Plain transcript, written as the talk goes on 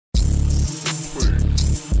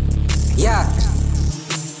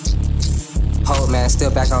man,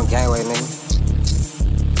 still back on gangway, nigga.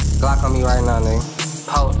 Glock on me right now, nigga.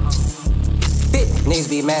 Poet. Fit. Niggas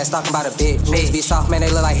be mad, talking about a bitch. Niggas be soft, man,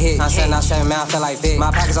 they look like hit. I'm saying, man, I feel like Vic.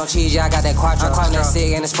 My pockets on cheese, yeah, I got that quattro. I'm calling that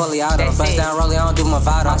sick, and it's fully auto. Bust down, rolling, I don't do my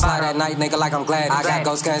vital. I slide at night, nigga, like I'm glad. I got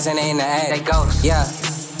ghost guns and they in the ad. They ghost. Yeah.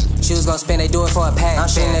 She was gon' spend, they do it for a pack. I'm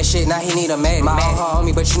shooting that shit, now he need a mag. My old hoe on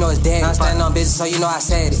me, but you know it's dead. I'm standing on business, so you know I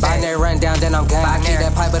said it. Binary run down, then I'm gang. I keep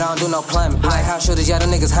that pipe, but I don't do no plumbing. Like house shooters, yeah,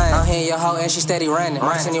 them niggas hang. I'm hitting your hoe and she steady running.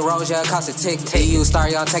 Martin rolls, yeah, it cost a ticket. EU star,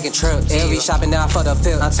 y'all taking trips. LV shopping down for the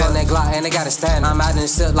field. I'm telling that Glock and they got a stand. I'm out in the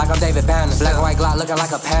silk like I'm David Banner. Black and white Glock looking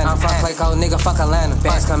like a panda. I'm from Clayco, nigga, fuck Atlanta.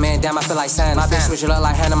 Bands come in, damn, I feel like Santa. My bitch switch it up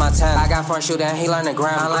like Hannah Montana. I got front shooter and he learn the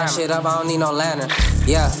ground. I line shit up, I don't need no lantern.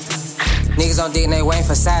 Yeah. Niggas on dick and they waiting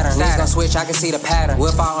for Saturn. Niggas gon' switch, I can see the pattern.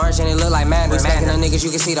 Whip out orange and it look like Mandarin. Respecting the niggas, you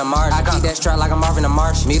can see the margin. I keep that strap like I'm Marvin the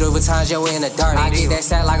Martian. Meet over times, yeah, we in the dark. I keep that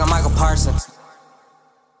stat like I'm Michael Parsons.